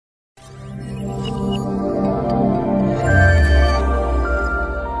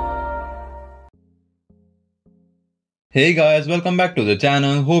Hey guys, welcome back to the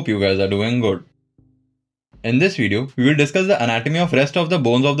channel. Hope you guys are doing good. In this video, we will discuss the anatomy of rest of the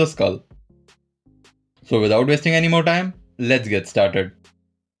bones of the skull. So without wasting any more time, let's get started.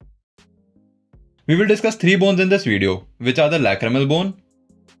 We will discuss three bones in this video, which are the lacrimal bone,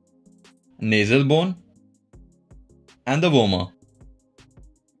 nasal bone, and the vomer.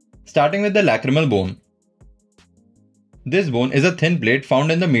 Starting with the lacrimal bone. This bone is a thin plate found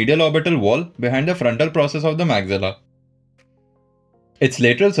in the medial orbital wall behind the frontal process of the maxilla. Its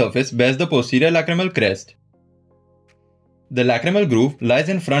lateral surface bears the posterior lacrimal crest. The lacrimal groove lies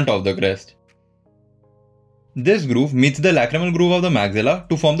in front of the crest. This groove meets the lacrimal groove of the maxilla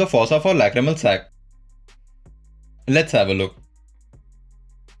to form the fossa for lacrimal sac. Let's have a look.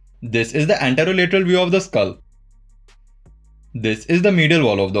 This is the anterolateral view of the skull. This is the medial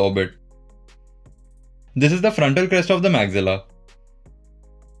wall of the orbit. This is the frontal crest of the maxilla.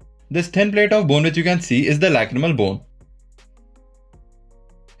 This thin plate of bone which you can see is the lacrimal bone.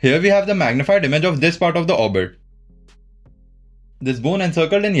 Here we have the magnified image of this part of the orbit. This bone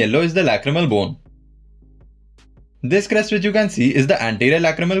encircled in yellow is the lacrimal bone. This crest which you can see is the anterior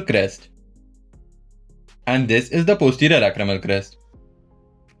lacrimal crest. And this is the posterior lacrimal crest.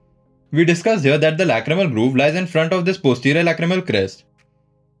 We discussed here that the lacrimal groove lies in front of this posterior lacrimal crest.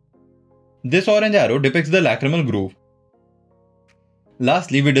 This orange arrow depicts the lacrimal groove.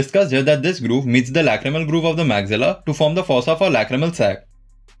 Lastly, we discussed here that this groove meets the lacrimal groove of the maxilla to form the fossa for lacrimal sac.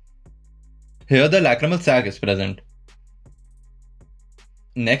 Here the lacrimal sac is present.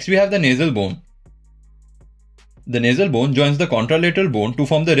 Next we have the nasal bone. The nasal bone joins the contralateral bone to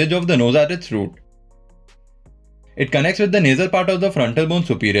form the ridge of the nose at its root. It connects with the nasal part of the frontal bone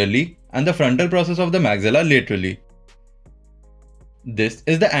superiorly and the frontal process of the maxilla laterally. This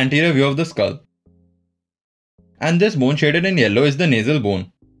is the anterior view of the skull. And this bone shaded in yellow is the nasal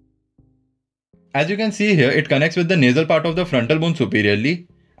bone. As you can see here, it connects with the nasal part of the frontal bone superiorly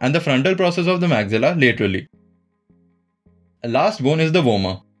and the frontal process of the maxilla laterally. The last bone is the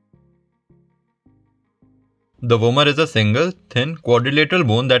vomer. The vomer is a single, thin, quadrilateral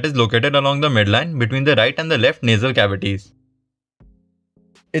bone that is located along the midline between the right and the left nasal cavities.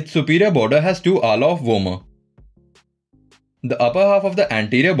 Its superior border has two ala of vomer. The upper half of the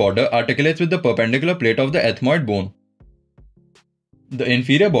anterior border articulates with the perpendicular plate of the ethmoid bone. The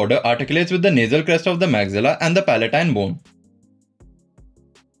inferior border articulates with the nasal crest of the maxilla and the palatine bone.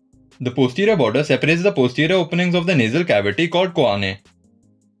 The posterior border separates the posterior openings of the nasal cavity called conchae.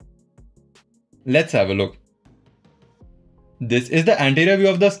 Let's have a look. This is the anterior view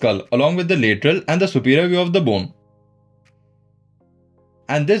of the skull along with the lateral and the superior view of the bone.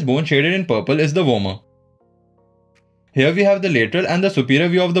 And this bone shaded in purple is the vomer. Here we have the lateral and the superior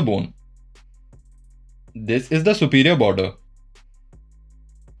view of the bone. This is the superior border.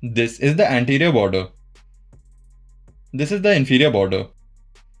 This is the anterior border. This is the inferior border.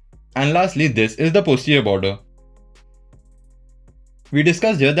 And lastly, this is the posterior border. We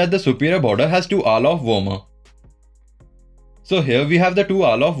discussed here that the superior border has two ala of vomer. So here we have the two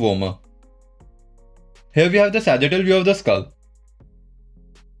ala of vomer. Here we have the sagittal view of the skull.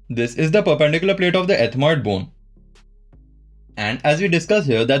 This is the perpendicular plate of the ethmoid bone. And as we discussed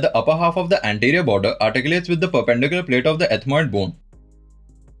here that the upper half of the anterior border articulates with the perpendicular plate of the ethmoid bone.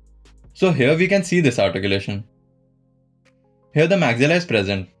 So here we can see this articulation. Here the maxilla is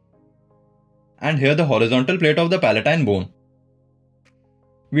present. And here the horizontal plate of the palatine bone.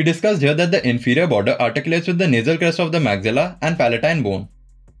 We discussed here that the inferior border articulates with the nasal crest of the maxilla and palatine bone.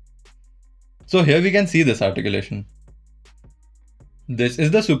 So here we can see this articulation. This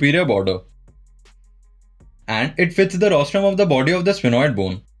is the superior border. And it fits the rostrum of the body of the sphenoid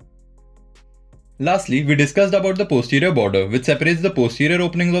bone. Lastly, we discussed about the posterior border which separates the posterior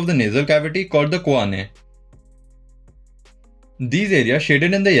openings of the nasal cavity called the conchae. These areas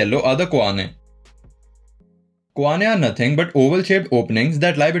shaded in the yellow are the conchae. Conchae are nothing but oval-shaped openings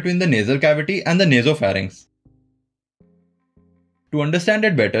that lie between the nasal cavity and the nasopharynx. To understand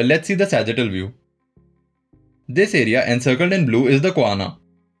it better, let's see the sagittal view. This area encircled in blue is the concha.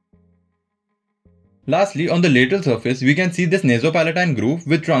 Lastly, on the lateral surface, we can see this nasopalatine groove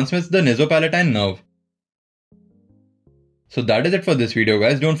which transmits the nasopalatine nerve. So that is it for this video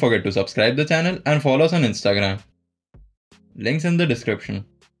guys. Don't forget to subscribe the channel and follow us on Instagram. Links in the description.